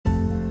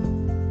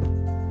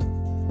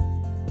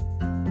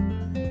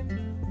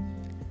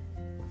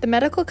The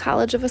Medical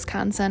College of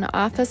Wisconsin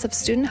Office of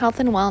Student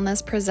Health and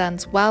Wellness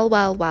presents Well,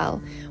 Well,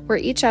 Well, where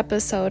each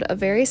episode a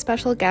very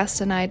special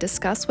guest and I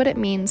discuss what it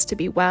means to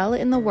be well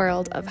in the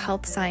world of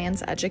health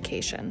science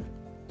education.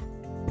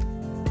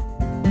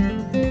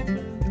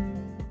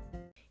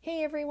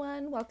 Hey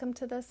everyone, welcome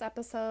to this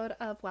episode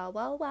of Well,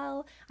 Well,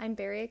 Well. I'm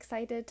very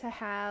excited to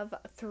have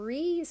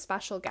three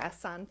special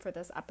guests on for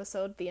this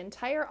episode. The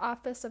entire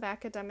Office of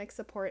Academic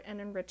Support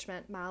and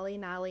Enrichment, Molly,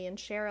 Nolly, and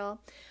Cheryl.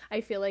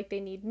 I feel like they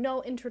need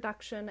no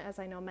introduction, as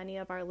I know many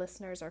of our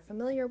listeners are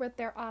familiar with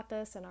their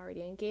office and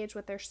already engaged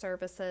with their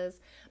services,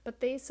 but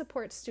they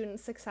support student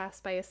success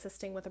by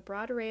assisting with a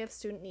broad array of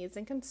student needs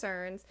and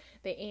concerns.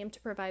 They aim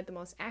to provide the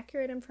most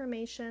accurate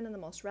information and the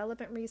most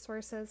relevant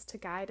resources to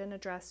guide and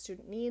address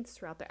student needs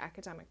throughout their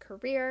academic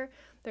career.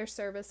 Their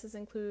services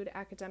include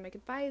academic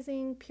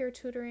advising, peer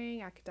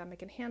tutoring,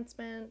 academic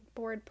enhancement,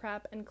 board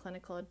prep, and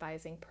clinical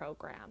advising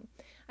program.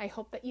 I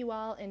hope that you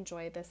all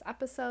enjoy this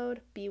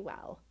episode. Be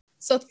well.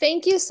 So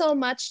thank you so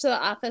much to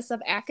the Office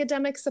of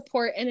Academic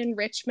Support and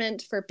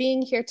Enrichment for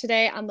being here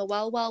today on the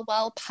Well, Well,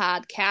 Well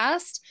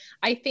podcast.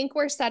 I think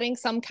we're setting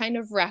some kind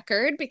of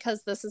record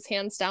because this is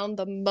hands down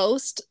the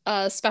most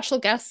special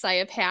guests I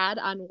have had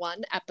on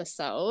one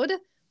episode.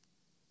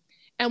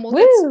 And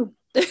we'll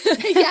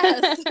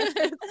yes,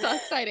 it's so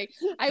exciting.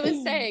 I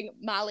was saying,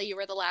 Molly, you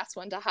were the last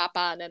one to hop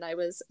on, and I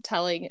was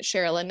telling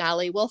Cheryl and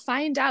Nolly, we'll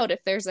find out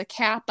if there's a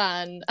cap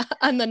on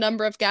the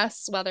number of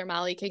guests, whether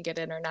Molly can get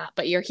in or not,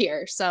 but you're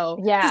here, so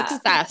yeah.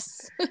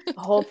 Success.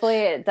 Hopefully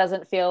it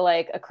doesn't feel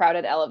like a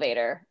crowded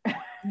elevator.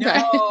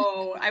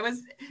 No, I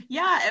was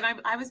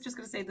just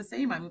going to say the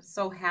same. I'm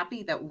so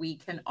happy that we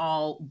can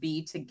all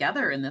be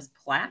together in this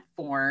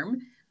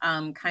platform.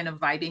 Kind of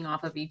vibing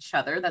off of each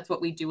other. That's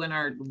what we do in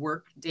our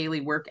daily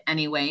work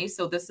anyway.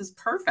 So this is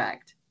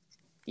perfect.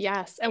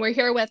 Yes. And we're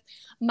here with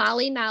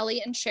Molly,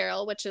 Nolly, and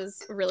Cheryl, which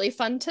is really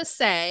fun to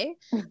say.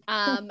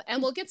 And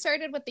we'll get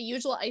started with the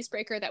usual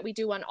icebreaker that we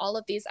do on all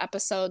of these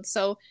episodes.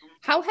 So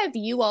how have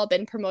you all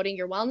been promoting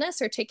your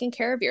wellness or taking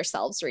care of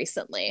yourselves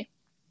recently?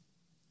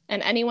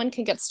 And anyone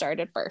can get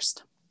started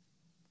first.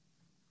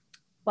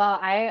 Well,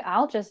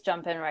 I'll just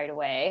jump in right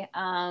away.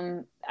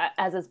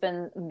 As it's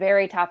been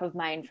very top of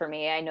mind for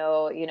me. I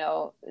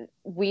know,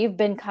 we've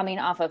been coming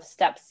off of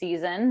STEP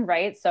season,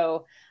 right?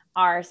 So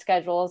our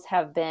schedules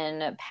have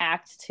been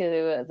packed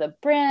to the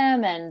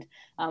brim, and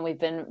we've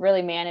been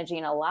really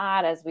managing a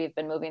lot as we've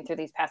been moving through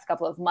these past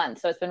couple of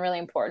months. So it's been really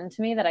important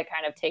to me that I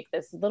kind of take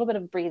this little bit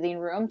of breathing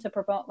room to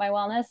promote my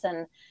wellness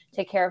and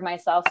take care of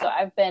myself. So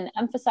I've been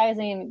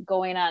emphasizing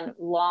going on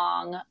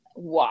long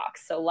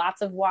walks. So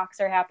lots of walks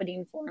are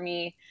happening for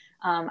me.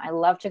 I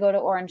love to go to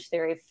Orange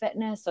Theory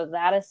Fitness. So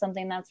that is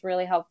something that's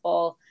really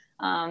helpful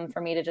for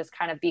me to just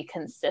kind of be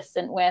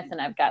consistent with. And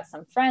I've got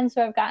some friends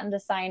who have gotten to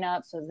sign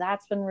up. So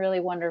that's been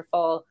really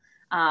wonderful.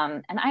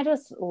 And I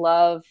just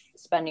love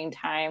spending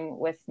time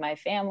with my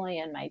family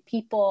and my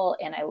people.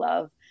 And I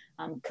love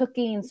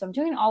cooking. So I'm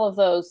doing all of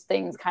those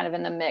things kind of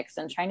in the mix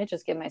and trying to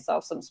just give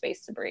myself some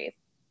space to breathe.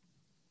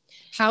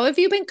 How have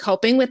you been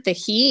coping with the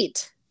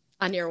heat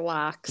on your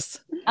walks?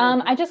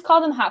 I just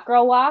call them hot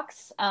girl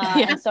walks.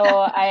 And so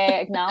I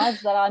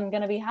acknowledge that I'm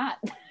going to be hot.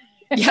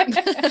 Yep.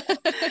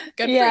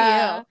 Good for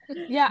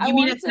you. Yeah. You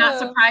mean it's not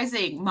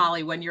surprising,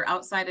 Molly, when you're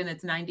outside and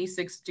it's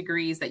 96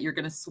 degrees that you're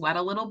going to sweat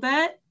a little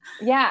bit?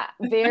 Yeah.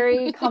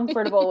 Very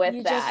comfortable with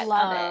you that. Just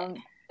love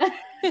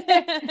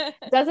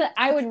it.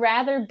 I would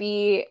rather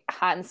be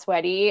hot and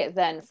sweaty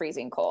than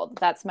freezing cold.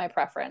 That's my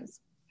preference.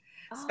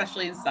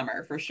 Especially in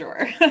summer, for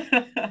sure.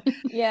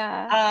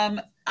 Yeah.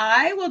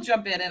 I will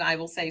jump in and I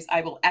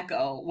will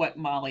echo what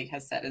Molly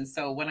has said. And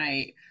so when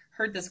I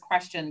heard this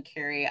question,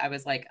 Carrie, I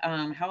was like,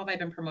 how have I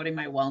been promoting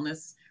my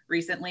wellness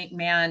recently?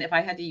 Man, if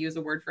I had to use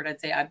a word for it, I'd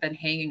say I've been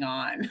hanging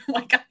on,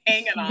 like I'm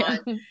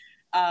hanging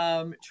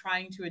on,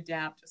 trying to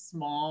adapt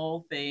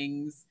small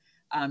things.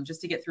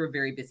 Just to get through a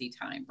very busy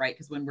time, right?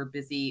 Because when we're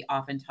busy,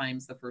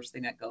 oftentimes the first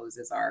thing that goes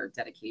is our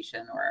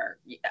dedication, or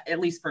at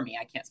least for me,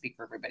 I can't speak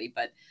for everybody,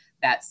 but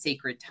that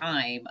sacred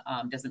time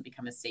doesn't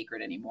become as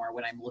sacred anymore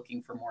when I'm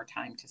looking for more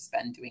time to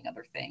spend doing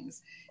other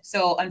things.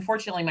 So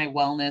unfortunately, my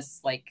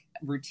wellness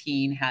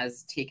routine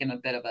has taken a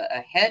bit of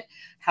a hit.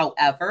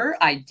 However,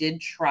 I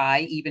did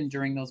try, even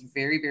during those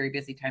very, very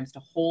busy times, to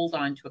hold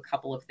on to a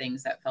couple of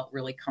things that felt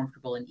really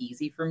comfortable and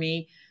easy for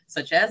me,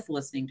 such as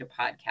listening to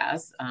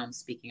podcasts.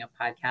 Speaking of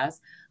podcasts,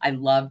 I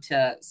love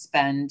to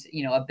spend,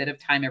 a bit of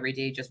time every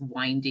day just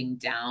winding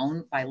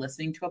down by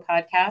listening to a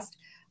podcast.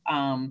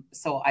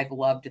 So I've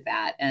loved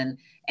that. And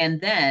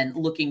then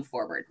looking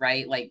forward,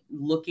 right? Like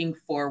looking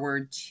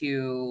forward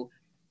to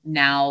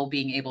now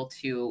being able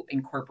to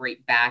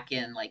incorporate back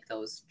in like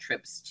those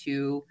trips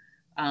to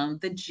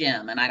the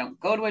gym. And I don't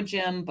go to a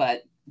gym,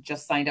 but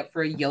just signed up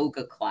for a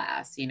yoga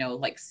class,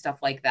 like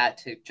stuff like that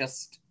to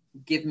just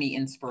give me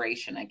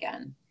inspiration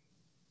again.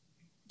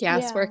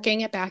 Yes,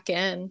 working it back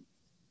in.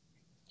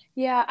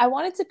 Yeah, I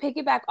wanted to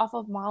piggyback off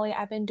of Molly.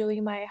 I've been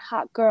doing my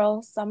hot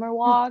girl summer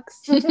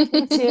walks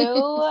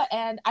too.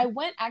 And I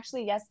went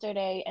actually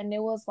yesterday and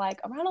it was like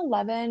around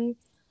 11,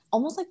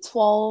 almost like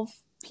 12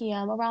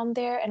 p.m. around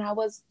there, and I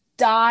was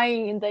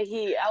dying in the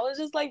heat. I was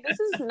just like, this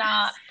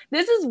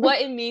is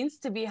what it means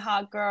to be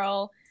hot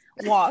girl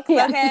walks,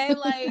 okay?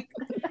 Like,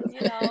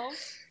 you know.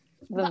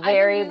 The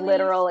very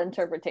literal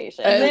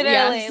interpretation.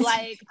 Literally,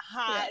 like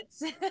hot.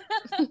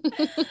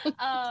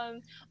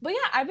 But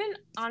yeah, I've been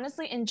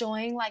honestly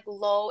enjoying like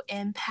low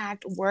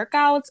impact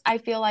workouts. I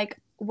feel like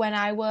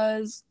it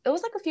was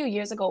like a few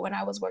years ago when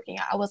I was working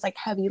out, I was like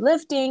heavy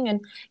lifting,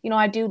 and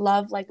I do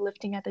love like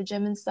lifting at the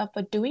gym and stuff,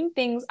 but doing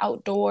things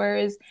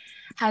outdoors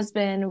has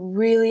been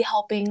really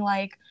helping,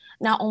 like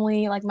not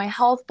only like my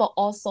health, but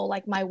also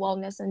like my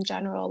wellness in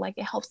general. Like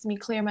it helps me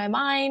clear my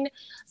mind.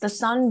 The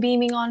sun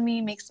beaming on me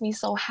makes me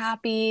so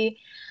happy.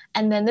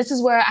 And then this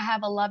is where I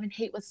have a love and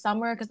hate with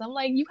summer, because I'm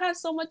like, you have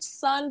so much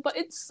sun, but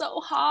it's so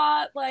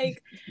hot,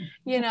 like,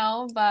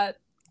 but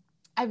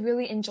I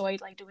really enjoyed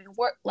like doing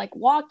work, like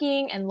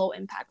walking and low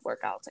impact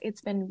workouts.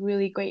 It's been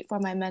really great for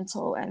my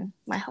mental and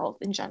my health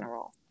in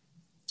general.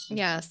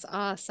 Yes,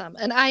 awesome.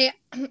 And I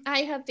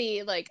have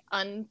the like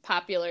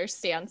unpopular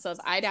stance of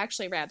I'd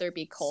actually rather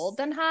be cold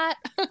than hot.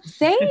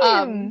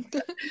 Same.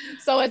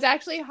 So it's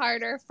actually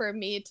harder for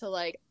me to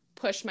like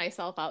push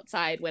myself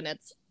outside when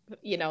it's,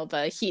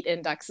 the heat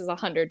index is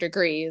 100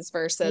 degrees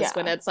versus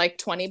when it's like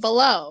 20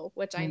 below,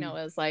 which I know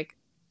is like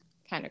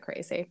kind of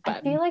crazy. But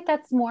I feel like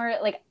that's more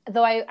like,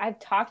 though I've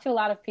talked to a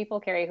lot of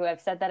people, Carrie, who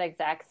have said that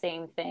exact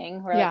same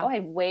thing. Who are like, oh,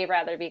 I'd way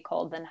rather be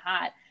cold than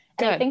hot.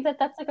 And I think that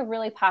that's like a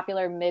really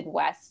popular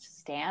Midwest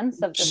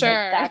stance of just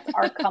like, that's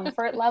our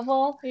comfort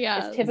level.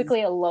 It's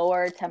typically a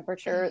lower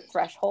temperature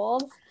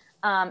threshold.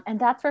 And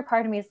that's where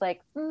part of me is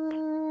like,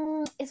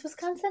 is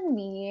Wisconsin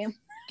me?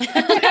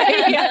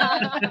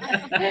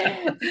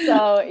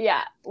 So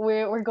yeah,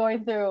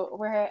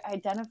 we're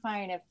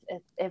identifying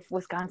if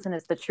Wisconsin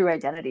is the true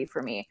identity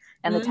for me,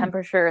 and the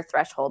temperature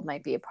threshold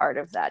might be a part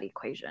of that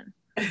equation.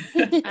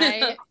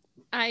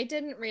 I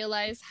didn't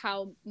realize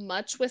how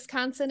much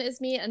Wisconsin is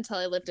me until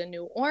I lived in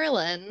New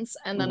Orleans.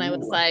 And then I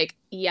was like,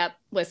 yep,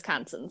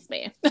 Wisconsin's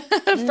me.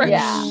 For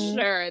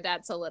sure.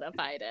 That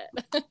solidified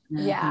it.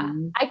 Yeah.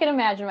 I can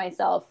imagine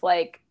myself,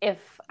 like,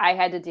 if I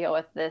had to deal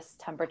with this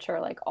temperature,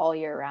 like, all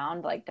year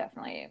round, like,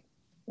 definitely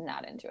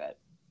not into it.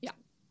 Yeah.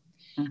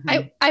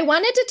 I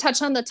wanted to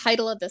touch on the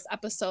title of this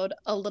episode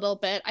a little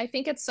bit. I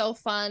think it's so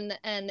fun.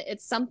 And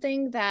it's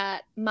something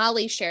that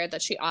Molly shared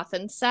that she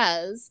often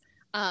says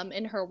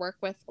in her work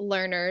with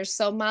learners.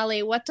 So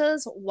Molly, what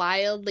does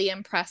wildly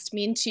impressed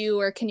mean to you,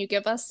 or can you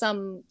give us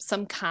some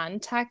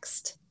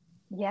context?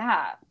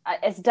 Yeah,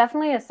 it's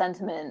definitely a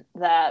sentiment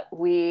that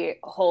we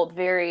hold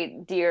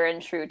very dear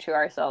and true to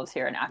ourselves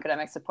here in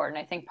academic support. And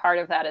I think part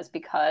of that is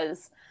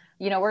because,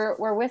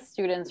 we're with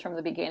students from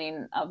the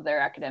beginning of their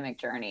academic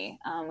journey.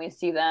 We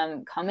see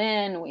them come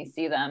in, we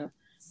see them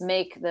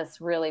make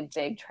this really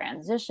big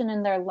transition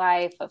in their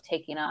life of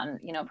taking on,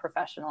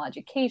 professional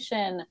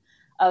education,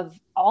 of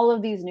all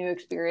of these new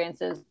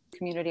experiences,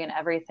 community and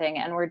everything.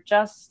 And we're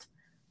just,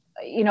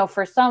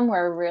 for some,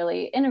 we're a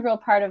really integral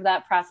part of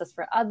that process.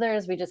 For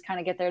others, we just kind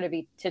of get there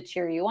to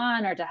cheer you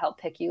on or to help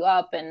pick you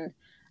up. And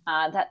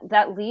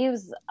that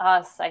leaves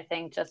us, I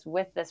think, just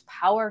with this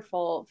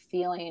powerful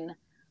feeling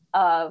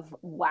of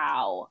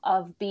wow,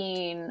 of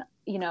being,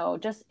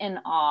 just in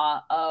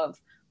awe of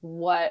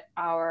what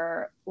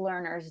our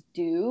learners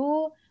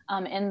do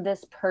in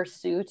this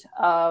pursuit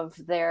of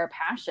their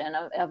passion,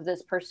 of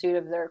this pursuit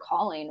of their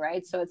calling,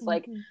 right? So it's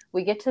like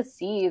we get to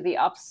see the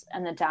ups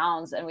and the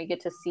downs, and we get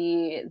to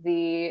see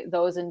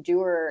those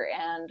endure,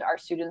 and our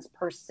students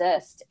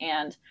persist.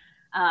 And,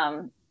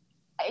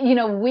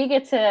 we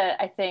get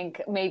to, I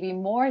think, maybe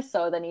more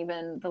so than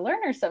even the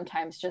learners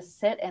sometimes, just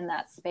sit in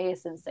that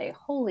space and say,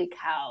 holy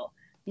cow,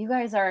 you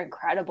guys are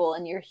incredible,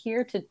 and you're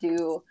here to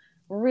do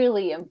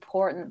really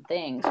important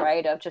things,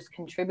 right? Of just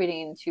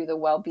contributing to the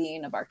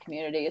well-being of our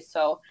community.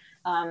 So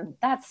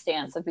that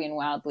stance of being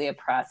wildly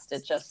oppressed,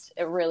 it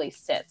really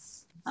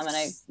sits. And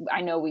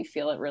I know we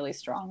feel it really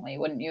strongly.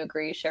 Wouldn't you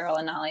agree, Cheryl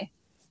and Nolly?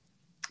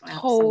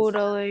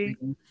 Totally.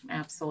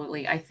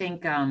 Absolutely. I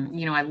think,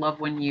 I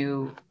love when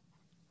you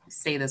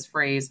say this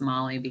phrase,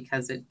 Molly,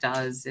 because it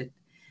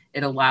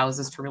allows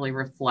us to really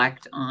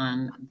reflect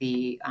on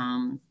the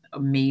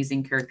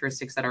amazing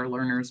characteristics that our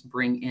learners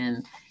bring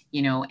in.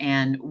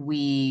 And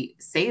we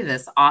say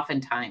this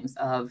oftentimes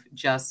of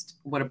just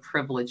what a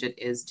privilege it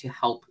is to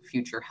help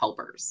future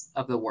helpers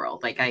of the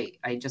world. Like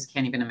I just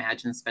can't even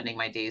imagine spending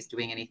my days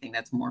doing anything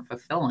that's more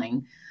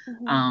fulfilling.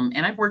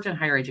 And I've worked in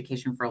higher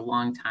education for a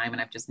long time,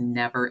 and I've just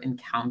never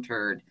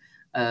encountered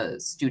a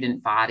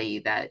student body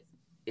that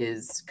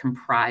is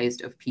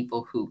comprised of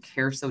people who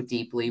care so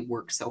deeply,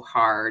 work so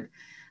hard,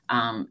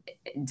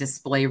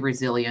 display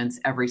resilience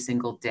every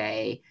single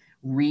day,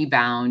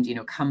 rebound,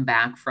 come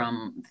back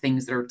from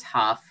things that are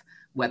tough,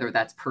 whether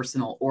that's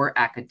personal or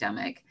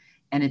academic.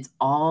 And it's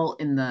all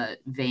in the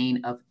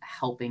vein of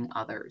helping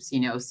others,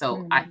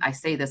 So I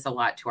say this a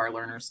lot to our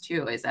learners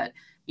too, is that,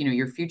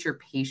 your future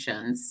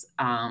patients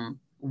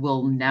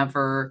will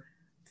never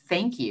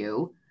thank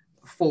you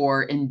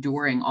for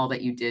enduring all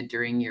that you did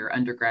during your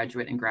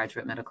undergraduate and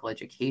graduate medical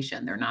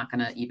education. They're not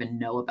going to even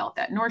know about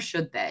that, nor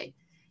should they.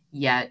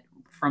 Yet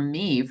from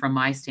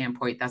my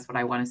standpoint, that's what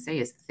I want to say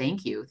is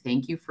thank you.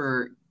 Thank you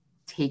for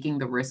taking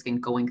the risk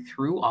and going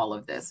through all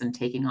of this and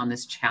taking on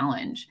this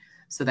challenge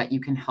so that you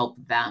can help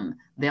them.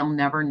 They'll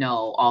never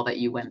know all that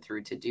you went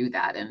through to do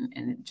that. And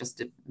it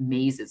just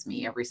amazes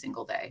me every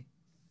single day.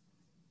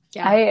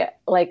 Yeah. I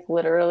like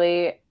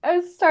literally, I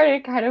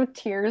started kind of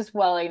tears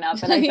welling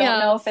up, and I don't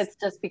know if it's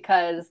just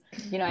because,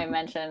 you know, I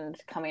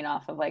mentioned coming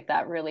off of like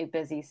that really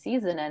busy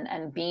season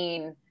and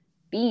being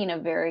a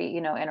very,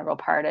 you know, integral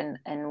part in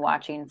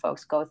watching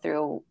folks go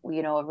through,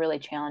 you know, a really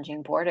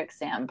challenging board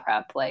exam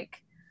prep,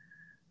 like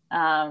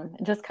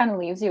it just kind of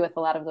leaves you with a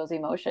lot of those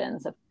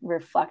emotions of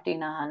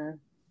reflecting on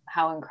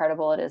how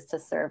incredible it is to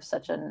serve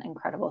such an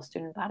incredible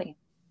student body.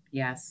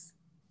 Yes.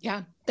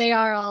 Yeah, they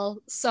are all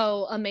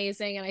so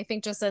amazing. And I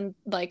think just in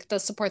like the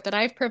support that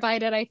I've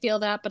provided, I feel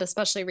that, but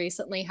especially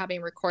recently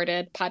having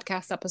recorded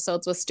podcast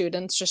episodes with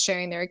students, just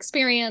sharing their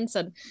experience.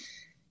 And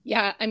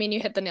yeah, I mean, you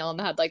hit the nail on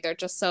the head. Like they're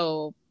just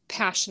so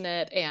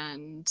passionate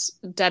and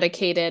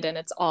dedicated. And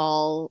it's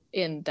all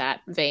in that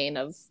vein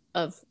of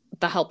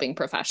the helping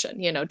profession,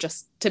 you know,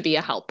 just to be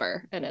a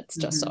helper. And it's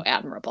just so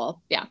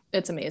admirable. Yeah,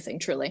 it's amazing,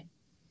 truly.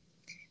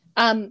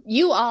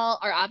 You all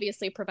are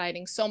obviously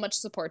providing so much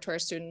support to our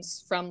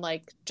students from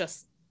like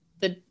just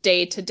the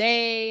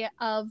day-to-day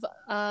of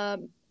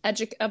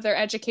their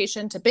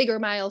education to bigger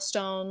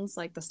milestones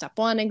like the Step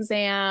 1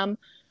 exam.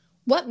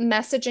 What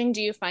messaging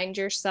do you find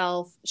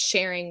yourself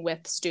sharing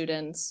with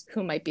students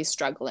who might be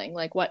struggling?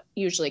 Like what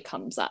usually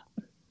comes up?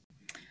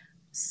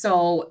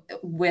 So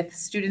with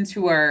students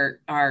who are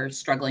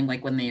struggling,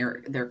 like when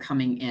they're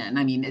coming in,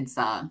 I mean, it's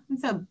a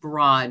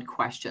broad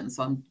question.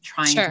 So I'm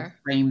trying to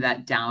frame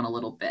that down a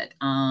little bit.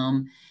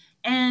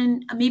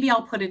 And maybe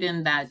I'll put it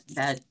in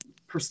that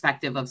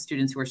perspective of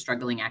students who are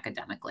struggling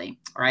academically,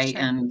 right? Sure.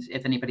 And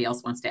if anybody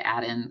else wants to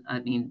add in, I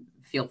mean,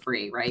 feel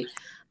free, right?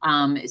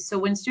 So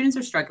when students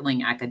are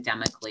struggling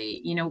academically,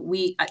 you know,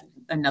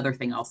 another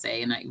thing I'll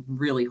say, and I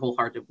really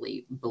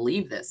wholeheartedly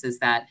believe this, is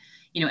that,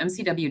 you know,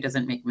 MCW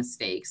doesn't make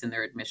mistakes in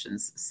their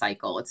admissions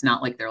cycle. It's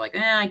not like they're like,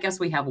 I guess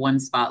we have one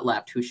spot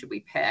left. Who should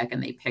we pick?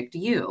 And they picked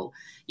you,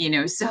 you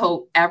know,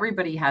 so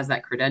everybody has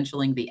that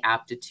credentialing, the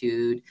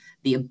aptitude,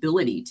 the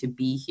ability to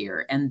be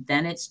here. And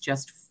then it's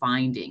just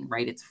finding,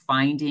 right? It's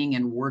finding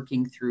and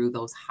working through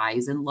those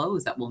highs and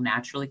lows that will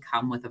naturally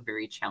come with a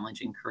very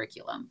challenging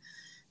curriculum.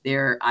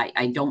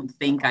 I don't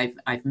think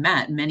I've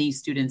met many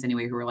students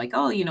anyway who are like,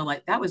 oh, you know,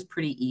 like that was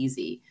pretty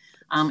easy.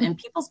 And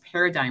people's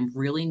paradigm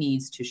really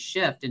needs to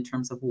shift in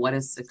terms of what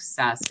is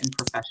success in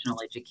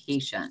professional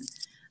education.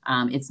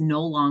 It's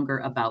no longer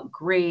about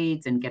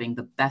grades and getting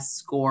the best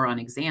score on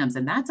exams.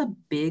 And that's a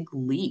big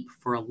leap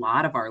for a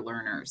lot of our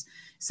learners.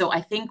 So I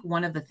think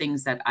one of the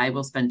things that I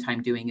will spend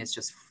time doing is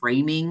just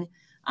framing,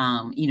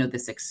 you know,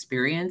 this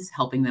experience,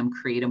 helping them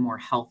create a more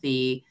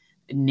healthy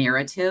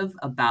narrative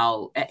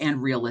about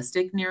and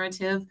realistic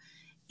narrative.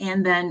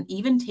 And then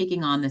even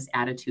taking on this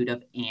attitude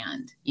of,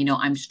 and, you know,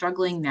 I'm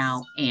struggling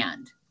now,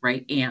 and,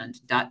 right? And ...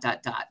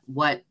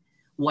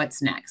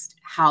 What's next?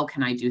 How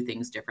can I do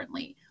things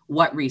differently?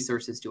 What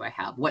resources do I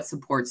have? What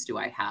supports do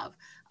I have?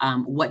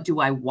 What do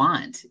I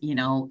want? You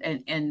know,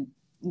 and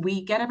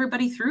we get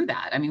everybody through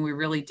that. I mean, we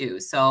really do.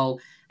 So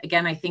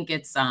again, I think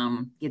it's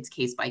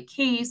case by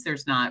case.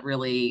 There's not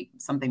really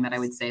something that I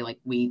would say like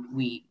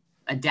we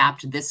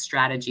adapt this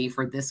strategy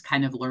for this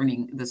kind of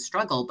learning, the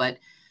struggle, but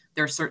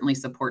there are certainly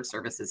support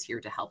services here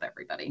to help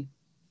everybody.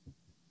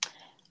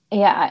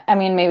 Yeah, I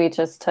mean, maybe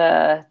just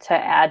to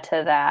add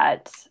to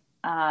that,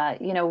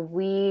 you know,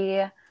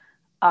 we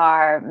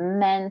are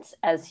meant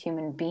as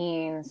human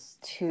beings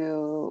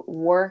to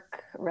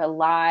work,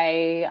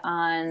 rely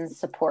on,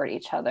 support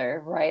each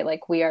other, right?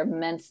 Like we are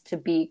meant to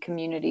be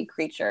community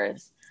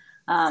creatures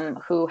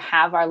who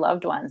have our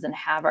loved ones and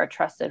have our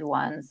trusted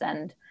ones,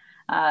 and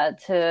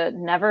to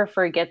never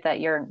forget that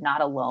you're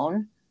not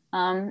alone.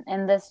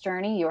 In this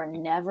journey. You are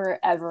never,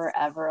 ever,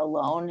 ever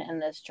alone in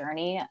this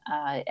journey.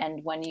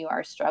 And when you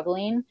are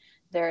struggling,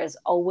 there is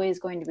always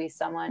going to be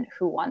someone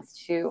who wants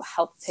to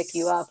help pick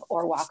you up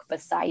or walk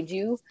beside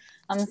you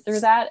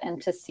through that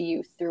and to see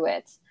you through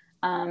it.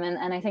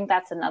 And I think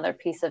that's another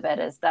piece of it,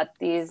 is that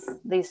these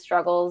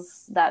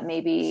struggles that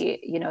maybe,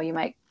 you know, you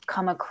might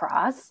come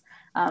across,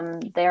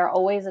 they are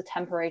always a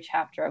temporary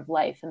chapter of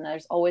life. And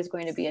there's always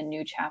going to be a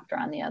new chapter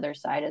on the other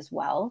side as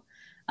well.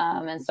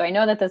 And so I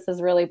know that this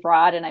is really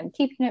broad, and I'm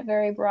keeping it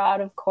very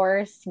broad, of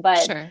course,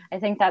 but sure. I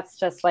think that's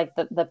just like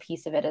the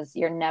piece of it, is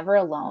you're never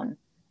alone.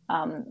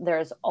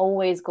 There's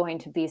always going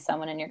to be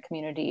someone in your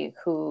community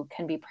who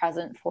can be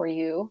present for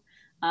you.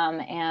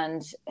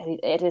 And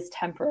it is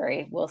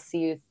temporary. They'll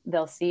see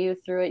you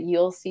through it.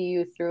 You'll see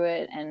you through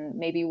it, and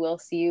maybe we'll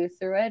see you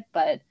through it,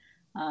 but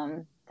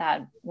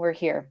that we're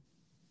here.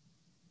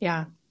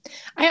 Yeah.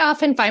 I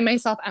often find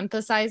myself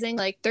emphasizing,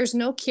 like, there's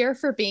no cure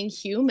for being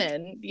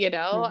human, you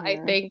know? Mm-hmm.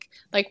 I think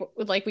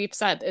like we've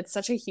said, it's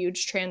such a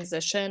huge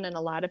transition, and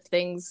a lot of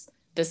things,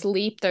 this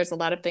leap, there's a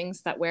lot of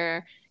things that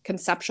we're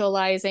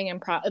conceptualizing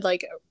and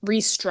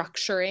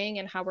restructuring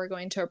and how we're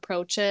going to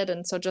approach it.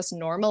 And so just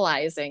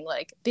normalizing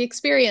like the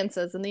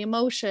experiences and the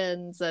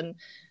emotions and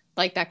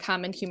like that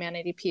common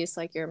humanity piece,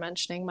 like you're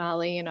mentioning,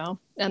 Molly, you know,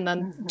 and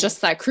then just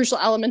that crucial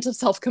element of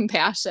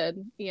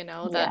self-compassion, you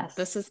know, that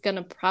this is going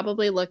to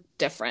probably look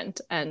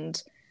different.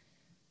 And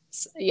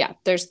yeah,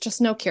 there's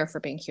just no cure for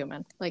being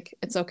human. Like,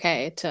 it's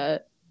okay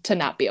to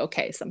not be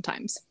okay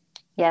sometimes.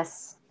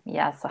 Yes.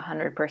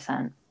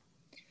 100%.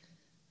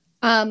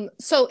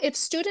 So if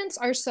students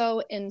are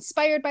so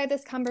inspired by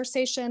this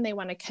conversation, they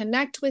want to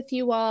connect with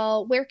you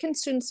all, where can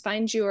students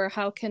find you, or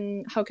how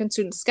can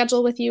students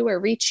schedule with you or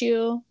reach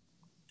you?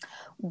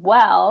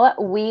 Well,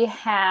 we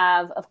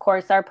have, of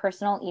course, our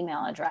personal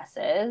email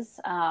addresses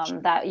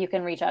that you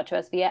can reach out to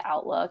us via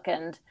Outlook.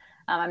 And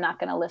I'm not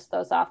going to list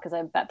those off because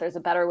I bet there's a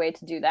better way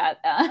to do that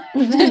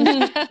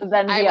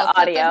than via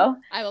audio.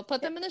 I will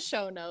put them in the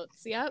show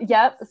notes.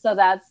 Yep. So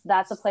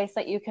that's a place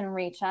that you can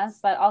reach us.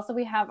 But also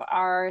we have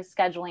our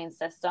scheduling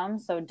system.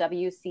 So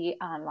WC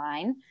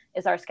Online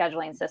is our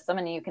scheduling system,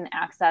 and you can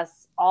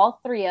access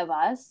all three of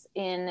us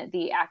in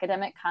the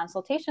academic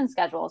consultation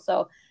schedule.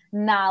 So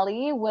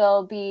Nali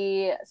will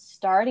be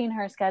starting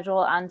her schedule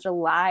on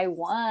July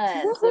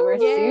 1. So we're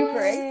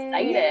super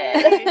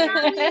excited.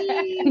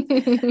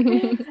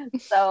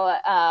 So,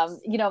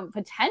 you know,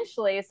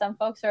 potentially some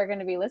folks who are going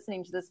to be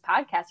listening to this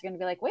podcast are going to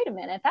be like, wait a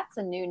minute, that's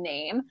a new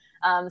name.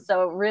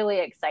 So really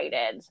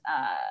excited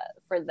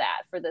for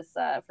this,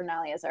 for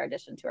Nali as our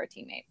addition to our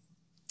teammates.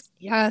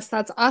 Yes,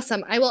 that's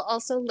awesome. I will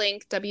also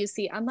link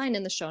WC Online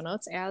in the show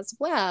notes as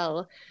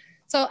well.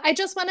 So I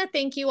just want to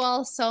thank you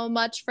all so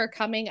much for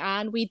coming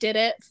on. We did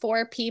it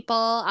 4 people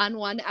on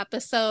one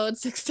episode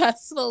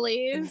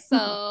successfully.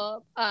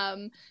 So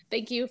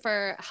thank you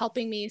for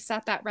helping me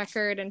set that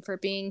record and for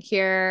being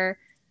here,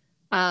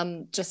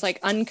 just like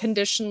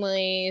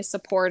unconditionally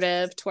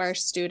supportive to our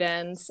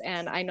students.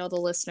 And I know the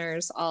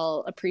listeners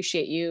all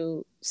appreciate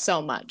you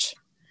so much.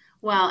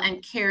 Well,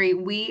 and Carrie,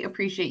 we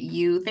appreciate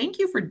you. Thank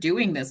you for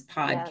doing this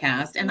podcast.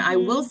 Yes. And I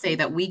will say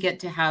that we get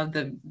to have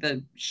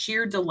the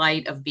sheer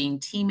delight of being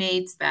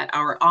teammates, that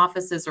our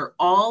offices are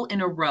all in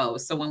a row.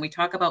 So when we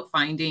talk about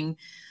finding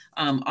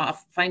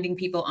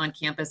people on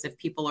campus, if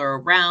people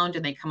are around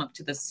and they come up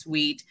to the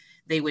suite,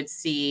 they would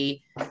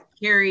see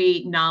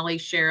Carrie, Nali,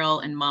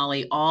 Cheryl, and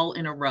Molly all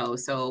in a row.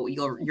 So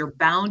you're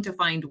bound to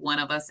find one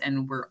of us,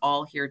 and we're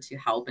all here to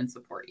help and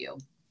support you.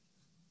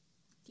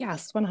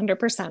 Yes,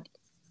 100%.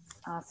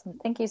 Awesome.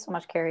 Thank you so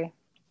much, Carrie.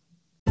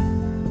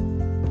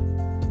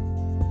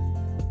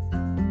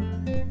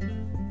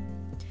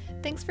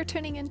 Thanks for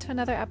tuning in to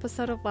another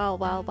episode of Well,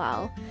 Well,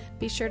 Well.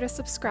 Be sure to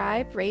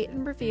subscribe, rate,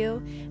 and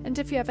review. And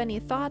if you have any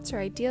thoughts or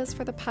ideas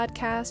for the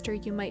podcast, or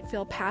you might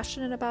feel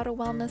passionate about a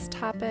wellness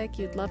topic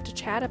you'd love to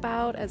chat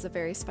about as a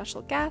very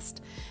special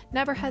guest,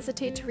 never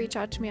hesitate to reach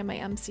out to me on my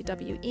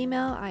MCW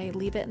email. I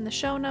leave it in the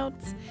show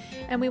notes.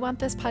 And we want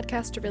this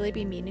podcast to really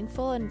be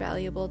meaningful and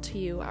valuable to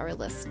you, our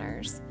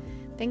listeners.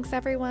 Thanks,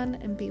 everyone,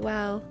 and be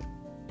well.